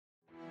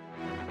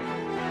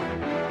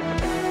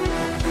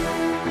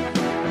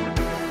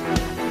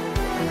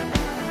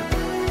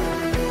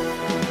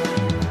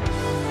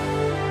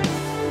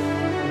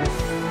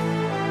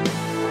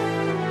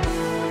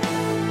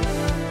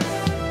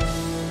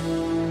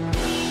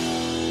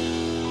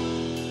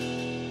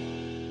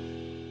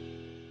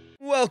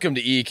Welcome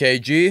to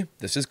EKG.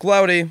 This is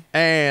Cloudy.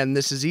 And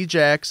this is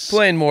Ejax.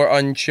 Playing more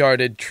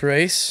Uncharted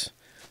Trace.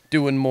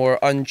 Doing more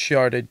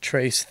Uncharted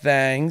Trace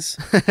things.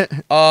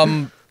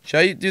 Should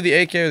I do the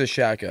AK or the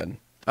shotgun?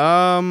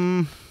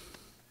 I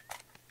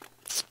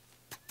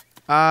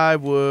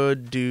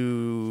would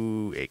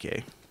do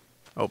AK.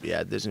 Oh,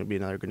 yeah, there's going to be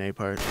another grenade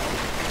part.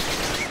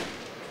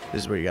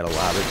 This is where you got to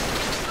lob it.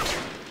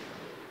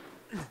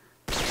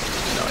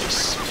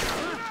 Nice.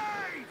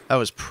 That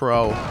was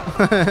pro.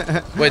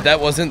 Wait, that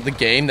wasn't the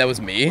game, that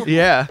was me?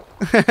 Yeah.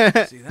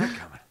 See that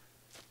coming.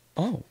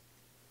 Oh.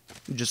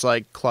 You just,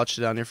 like, clutched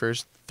it on your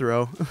first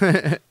throw.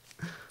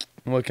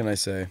 What can I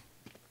say?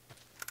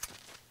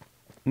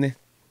 Nah. I'm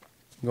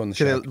going the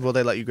shotgun. Will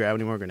they let you grab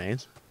any more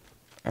grenades?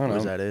 I don't know. Or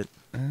is that it?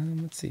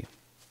 Let's see.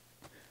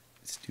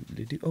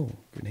 Oh,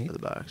 grenade. For the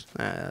box.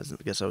 I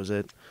guess that was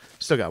it.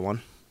 Still got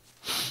one.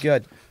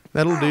 Good.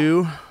 That'll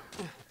do.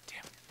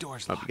 Damn,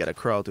 door's Oh, locked. you gotta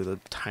crawl through the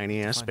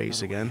tiny ass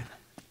space again.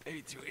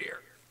 Maybe through here.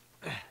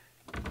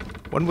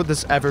 When would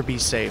this ever be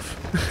safe?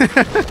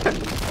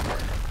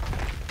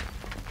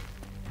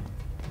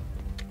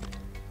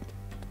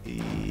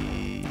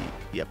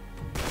 Yep.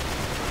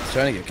 Just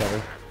trying to get cover.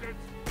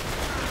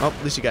 Oh,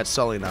 at least you got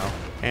Sully now.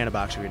 And a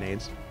box of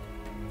grenades.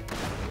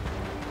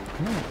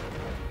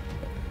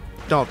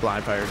 Don't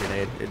blind fire a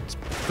grenade. It's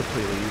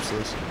completely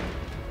useless.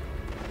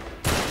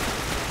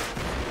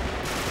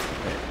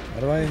 Wait, how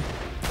do I?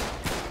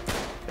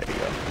 There you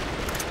go.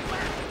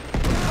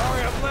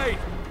 Sorry, I'm late.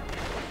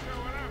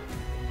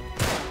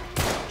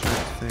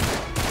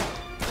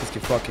 Just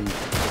get fucking.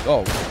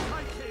 Oh.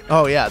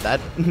 Oh yeah,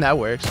 that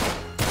works.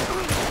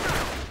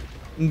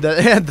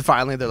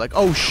 Finally, they're like,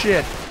 oh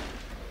shit.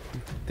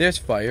 There's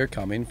fire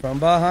coming from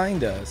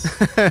behind us.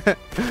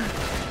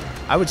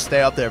 I would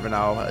stay up there for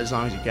now, as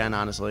long as you can,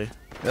 honestly.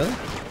 Really?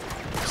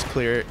 Just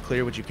clear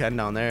what you can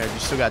down there. You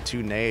still got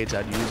 2 nades.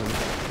 I'd use them.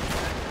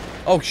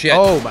 Oh shit.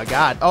 Oh my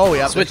god. Oh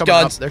yeah. Switch they're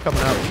coming guns. Up. They're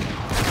coming up.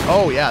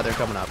 Oh yeah, they're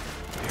coming up.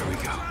 Here we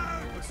go.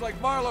 Looks like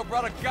Marlowe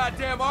brought a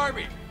goddamn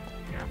army.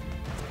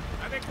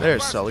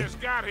 There's Sully.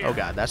 Oh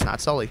god, that's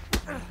not Sully.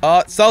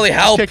 Sully,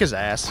 help! Kick his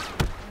ass.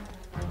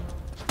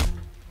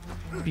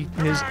 Beat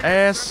his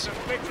ass.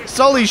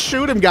 Sully,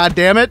 shoot him,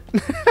 goddammit.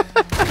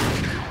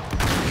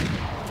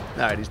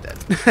 Alright, he's dead.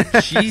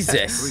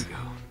 Jesus.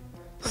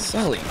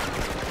 Sully.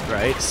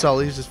 Right?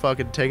 Sully's just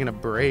fucking taking a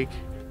break.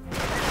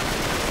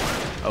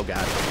 Oh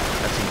god.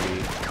 That's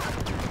indeed.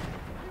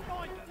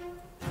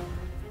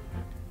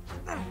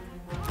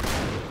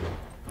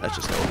 That's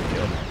just no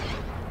overkill.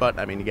 But,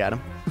 I mean, you got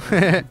him.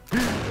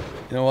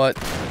 You know what?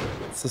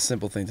 It's the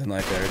simple things in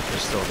life, Eric.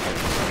 There's still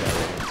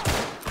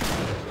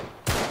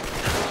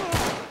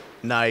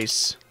a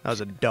nice. That was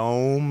a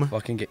dome.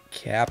 Fucking get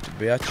capped,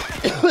 bitch.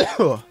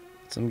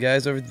 Some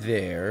guys over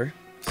there.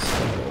 So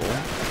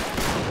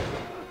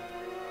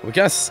we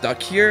kind of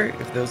stuck here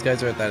if those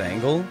guys are at that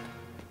angle.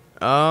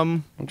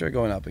 I'm try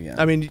going up again.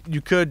 I mean,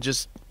 you could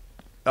just.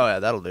 Oh yeah,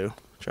 that'll do.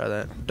 Try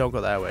that. Don't go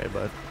that way,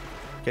 but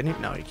can you?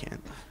 No, you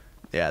can't.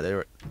 Yeah, they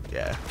were.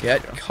 Yeah.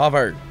 Get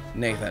covered,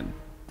 Nathan.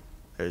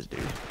 There's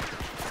dude.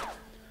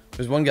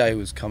 There's one guy who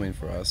was coming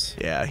for us.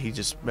 Yeah, he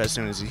just as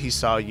soon as he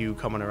saw you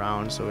coming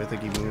around, so I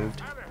think he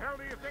moved.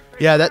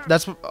 Yeah,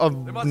 that's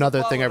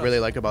another thing I really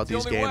like about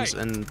these games,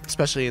 and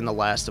especially in The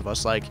Last of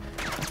Us. Like,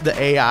 the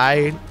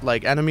AI,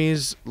 like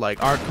enemies,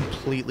 like aren't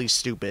completely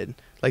stupid.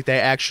 Like they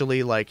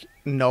actually like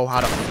know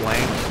how to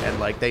flank, and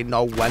like they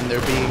know when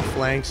they're being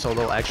flanked, so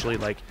they'll actually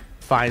like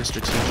find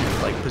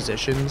strategic like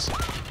positions.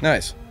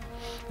 Nice.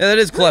 Yeah, that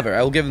is clever.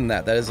 I will give them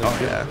that. That is a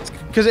good. Yeah,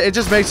 because it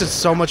just makes it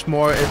so much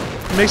more. It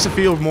makes it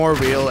feel more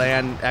real,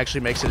 and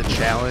actually makes it a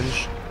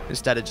challenge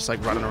instead of just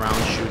like running around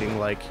shooting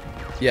like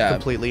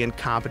completely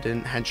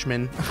incompetent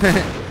henchmen.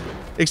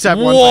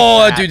 Except one. Whoa,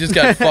 like that dude just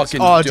got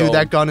fucking. Oh, dope. dude,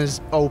 that gun is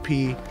OP.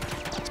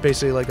 It's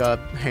basically like a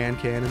hand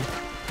cannon,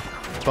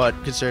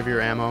 but conserve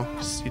your ammo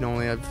because you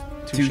only have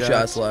two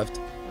shots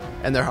left,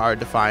 and they're hard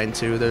to find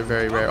too. They're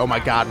very rare. Oh my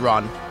God,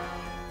 run!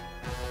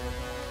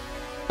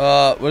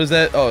 What is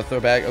that? Oh,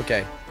 throwback.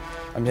 Okay,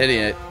 I'm hitting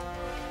it.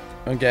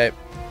 Okay.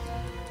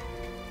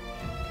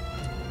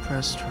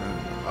 Press turn.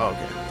 Oh,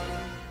 okay.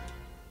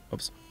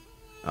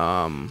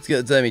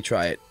 Oops. Let me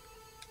try it.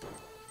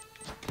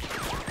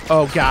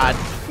 Oh God.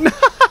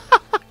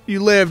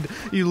 You lived.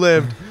 You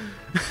lived.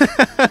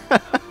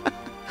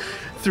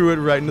 Threw it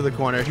right into the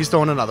corner. He's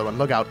throwing another one.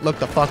 Look out. Look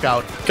the fuck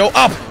out. Go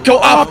up. Go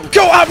up.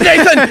 Go up,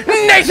 Nathan.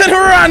 Nathan,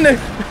 run.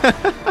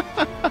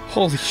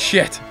 Holy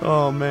shit.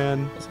 Oh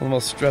man. That's one of the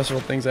most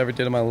stressful things I ever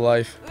did in my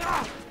life.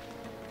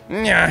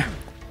 Yeah.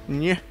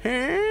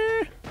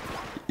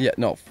 Yeah,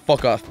 no,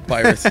 fuck off,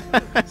 virus.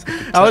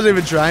 I wasn't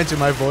even trying to.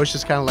 My voice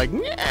just kind of like.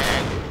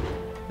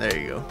 There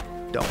you go.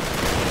 Don't.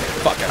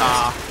 Fuck it.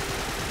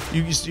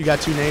 You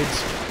got 2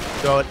 nades.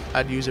 Throw it.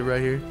 I'd use it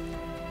right here.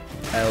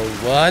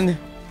 L1.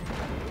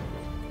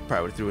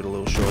 Probably would've threw it a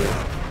little shorter.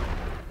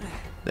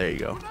 There you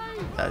go.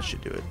 That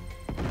should do it.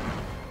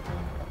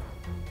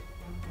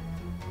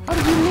 How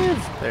did you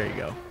live? There you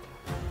go.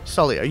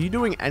 Sully, are you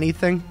doing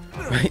anything?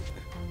 Right.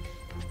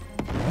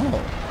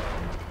 Oh.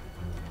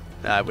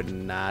 I would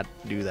not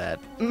do that.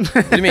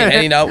 What do you mean,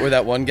 hanging out where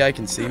that one guy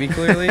can see me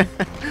clearly?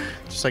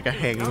 Just like a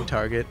hanging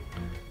target.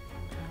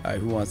 All right,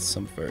 who wants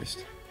some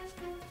first?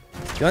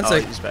 You want Oh,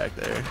 like he's back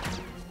there.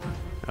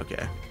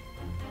 Okay.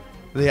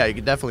 Yeah, you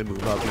can definitely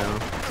move up now.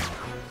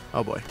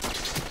 Oh boy.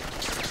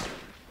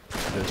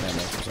 There's ammo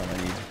for some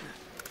I need.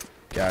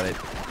 Got it.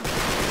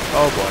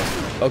 Oh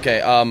boy. Okay,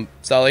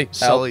 Sully. Help.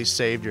 Sully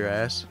saved your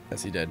ass,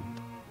 Yes, he did.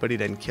 but he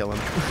didn't kill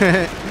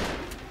him.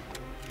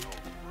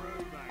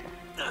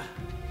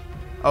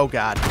 Oh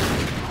god.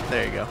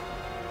 There you go.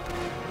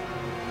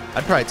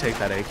 I'd probably take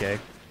that AK.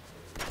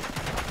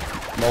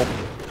 Nope.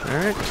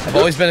 Alright. I've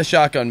always been a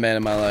shotgun man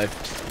in my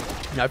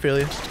life. I feel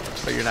you.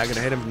 But you're not gonna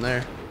hit him from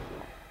there.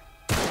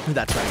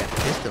 That's why I got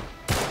the pistol.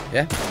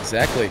 Yeah,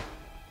 exactly.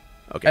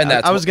 Okay. And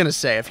that's I was gonna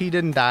say, if he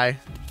didn't die.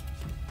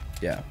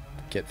 Yeah,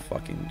 get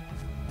fucking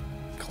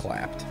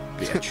clapped,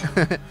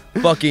 bitch.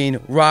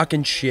 Fucking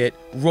rocking shit,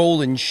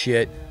 rolling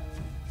shit.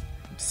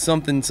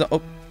 Something,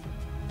 oh.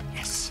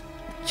 Yes.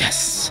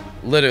 Yes.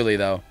 Literally,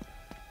 though.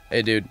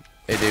 Hey, dude.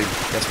 Hey, dude.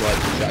 Guess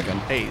what? Shotgun.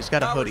 Hey, he's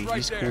got a Power's hoodie. right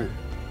He's there. cool.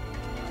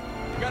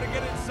 You gotta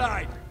get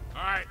inside.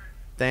 All right.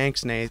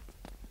 Thanks, Nate.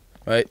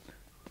 Right?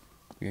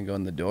 You gonna go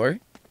in the door?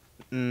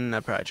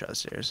 I'd probably try the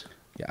stairs.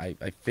 Yeah,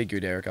 I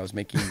figured, Eric. I was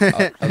making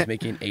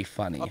a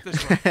funny. Up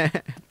this way.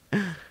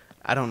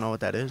 I don't know what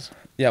that is.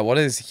 Yeah, what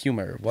is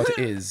humor? What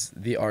is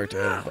the art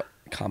of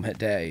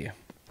comedy?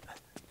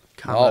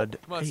 Comrade.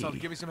 Come on, Sully.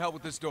 Give me some help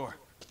with this door.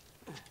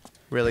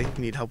 Really? You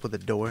need help with the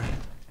door?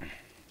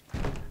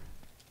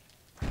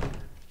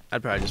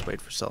 I'd probably just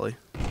wait for Sully.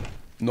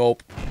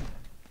 Nope.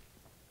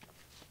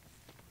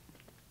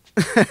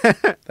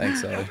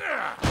 Thanks, Sully.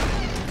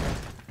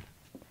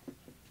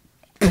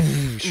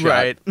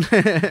 Right.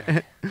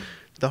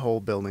 The whole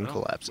building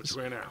collapses.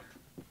 Which way now?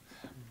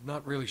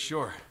 Not really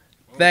sure.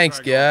 Thanks,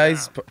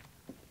 guys.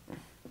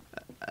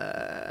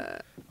 Why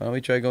don't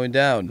we try going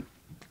down?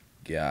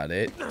 Got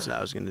it. That's what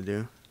I was gonna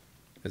do.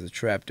 There's a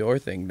trapdoor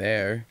thing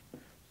there.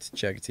 Let's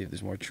check and see if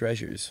there's more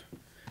treasures.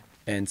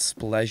 And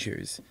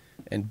spleasures.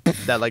 And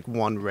That like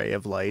one ray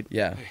of light.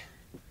 yeah.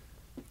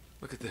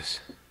 Look at this.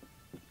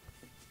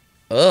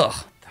 Ugh.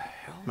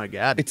 My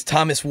God. It's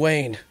Thomas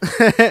Wayne.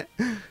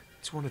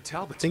 It's one of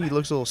Talbot's. I think he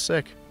looks a little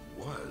sick.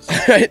 was.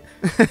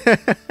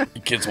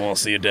 You kids want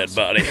to see a dead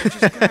body.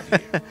 Just got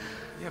here.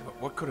 Yeah, but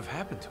what could have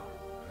happened to him?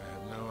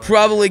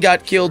 Probably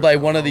got killed by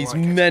one of these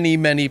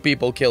many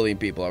people killing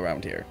people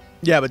around here.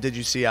 Yeah, but did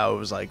you see how it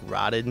was like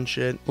rotted and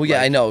shit? Well, yeah,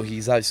 Like, I know.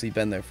 He's obviously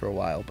been there for a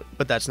while, but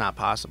But that's not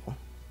possible.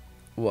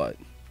 what?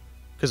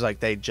 Because like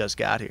they just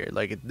got here.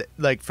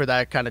 Like for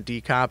that kind of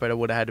decomp, it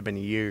would have had to been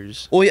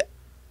years. Oh, yeah.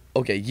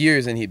 Okay,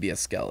 years and he'd be a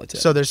skeleton.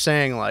 So they're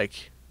saying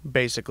like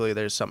basically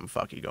there's something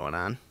fucky going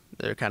on.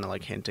 They're kind of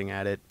like hinting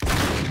at it.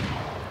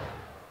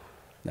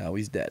 Now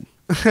he's dead.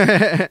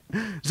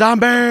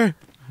 Zombie!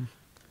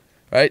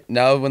 Right?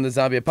 Now when the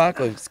zombie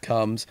apocalypse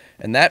comes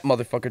and that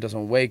motherfucker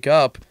doesn't wake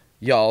up,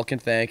 y'all can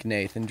thank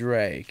Nathan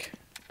Drake.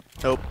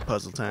 Oh,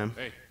 puzzle time.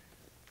 Hey,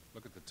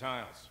 look at the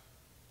tiles.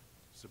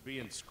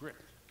 Sabaean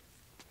script.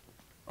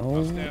 Oh.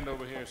 I'll stand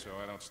over here so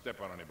I don't step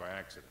on any by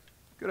accident.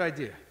 Good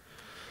idea. I'm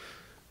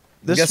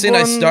This guessing I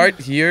one, start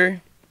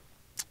here.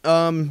 You're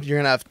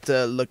gonna have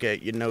to look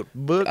at your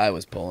notebook. I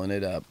was pulling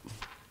it up.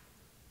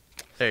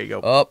 There you go.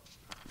 Up.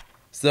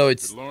 So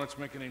it's Did Lawrence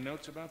make any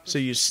notes about this? So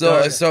you so I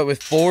start. start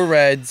with 4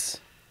 reds,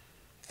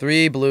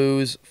 3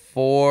 blues,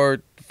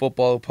 4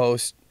 football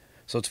posts.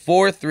 So it's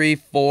 4, 3,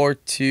 4,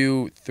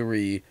 2,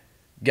 3.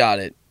 Got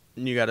it.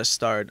 You got to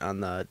start on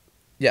the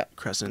Yeah.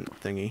 crescent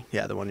thingy.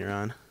 Yeah, the one you're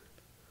on.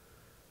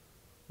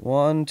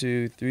 1,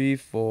 2, 3,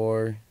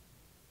 4.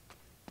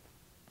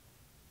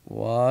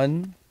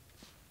 1,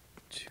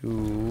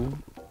 2,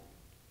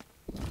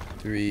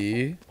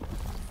 3,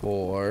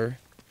 4.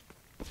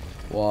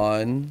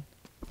 1,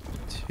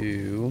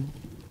 2.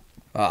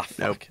 Ah, fuck.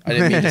 Nope. I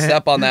didn't mean to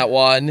step on that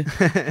one.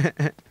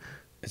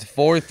 It's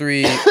 4,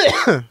 3.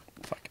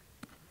 Fuck.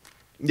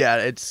 Yeah,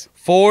 it's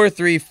 4,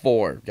 3,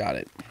 4. Got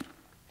it.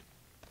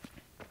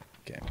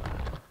 Okay.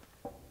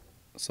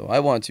 So I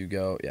want to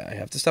go. Yeah, I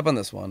have to step on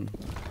this one.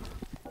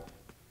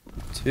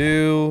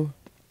 2,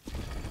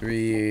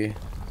 3,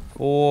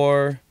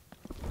 4.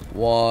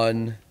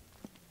 1,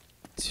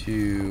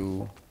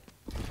 2,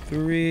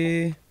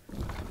 3.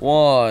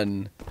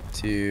 1,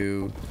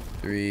 2,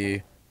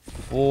 3,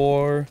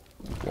 4.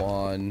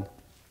 1,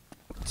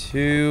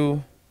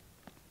 2.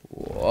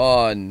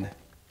 1,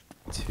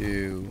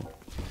 2,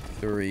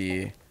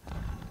 3.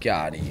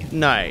 Got it.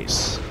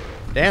 nice.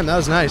 Damn, that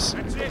was nice.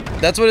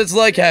 That's what it's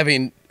like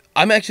having.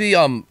 I'm actually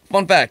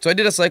fun fact. So I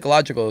did a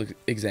psychological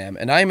exam,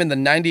 and I'm in the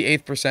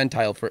 98th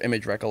percentile for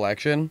image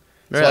recollection.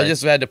 So I Really?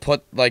 just had to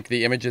put like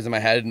the images in my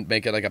head and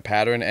make it like a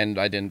pattern, and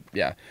I didn't.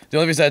 Yeah, the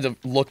only reason I had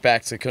to look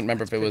back, so I couldn't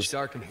remember if it was pitch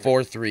dark in here.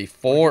 4, 3,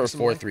 4 or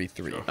 4, 3,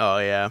 3. Oh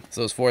yeah,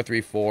 So it was 4, 3,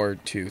 4,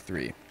 2,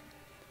 3.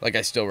 Like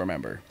I still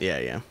remember. yeah.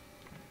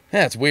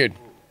 Yeah, it's weird,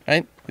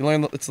 right? You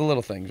learn it's the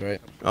little things,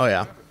 right? Oh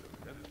yeah.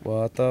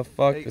 What the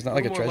fuck? Hey, There's not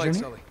like a little more treasure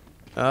in light, here?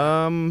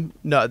 Sully.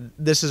 No,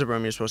 this is a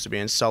room you're supposed to be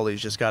in.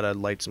 Sully's just gotta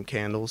light some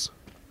candles.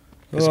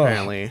 Because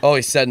apparently... Oh,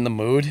 he's setting the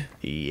mood.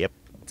 Yep.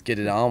 Let's get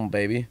it on,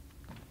 baby.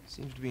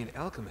 Seems to be an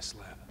alchemist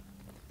lab.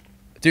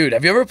 Dude,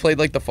 have you ever played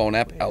like the phone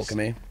app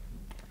Alchemy?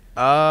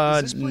 No,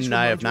 I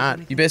have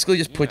not. You basically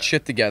just put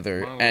shit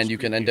together, and you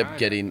can end up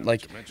getting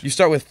like you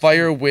start with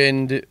fire,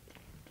 wind,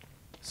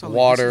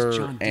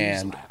 water,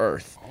 and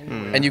earth,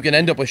 and you can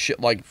end up with shit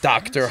like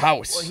Doctor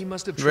House. Well, he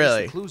must have traced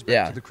Really? the clues back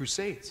Yeah. to the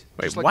Crusades.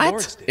 Wait, just like what?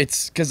 Lawrence did.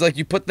 It's because like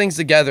you put things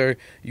together,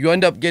 you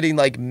end up getting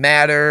like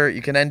matter.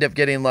 You can end up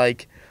getting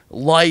like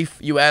life.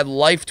 You add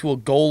life to a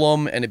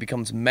golem, and it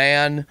becomes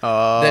man.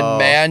 Oh. Then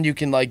man, you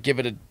can like give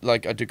it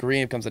a degree,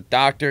 and it becomes a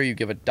doctor. You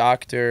give a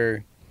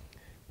doctor,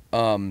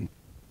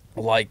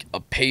 like a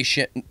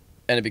patient,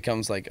 and it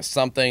becomes like a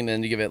something.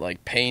 Then you give it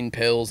like pain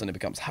pills, and it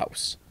becomes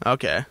house.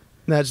 Okay.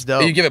 That's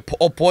dope. And you give it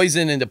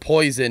poison into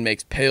poison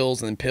makes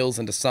pills, and then pills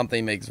into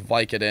something makes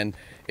Vicodin.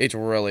 It's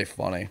really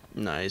funny.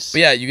 Nice.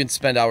 But yeah, you can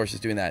spend hours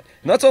just doing that.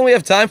 And that's all we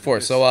have time for.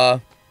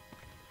 So,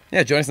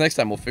 yeah, join us next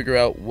time. We'll figure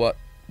out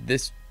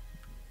what's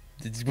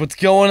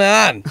going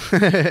on.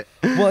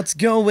 What's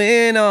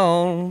going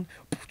on?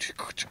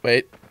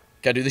 Wait,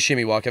 gotta do the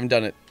shimmy walk. Haven't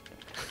done it.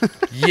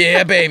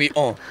 Yeah, baby.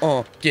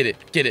 Get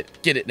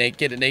it, Nate.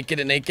 Get it,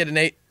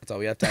 Nate. That's all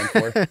we have time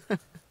for.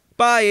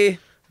 Bye.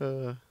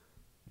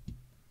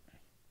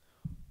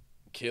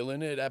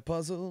 Killing it at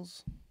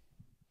puzzles.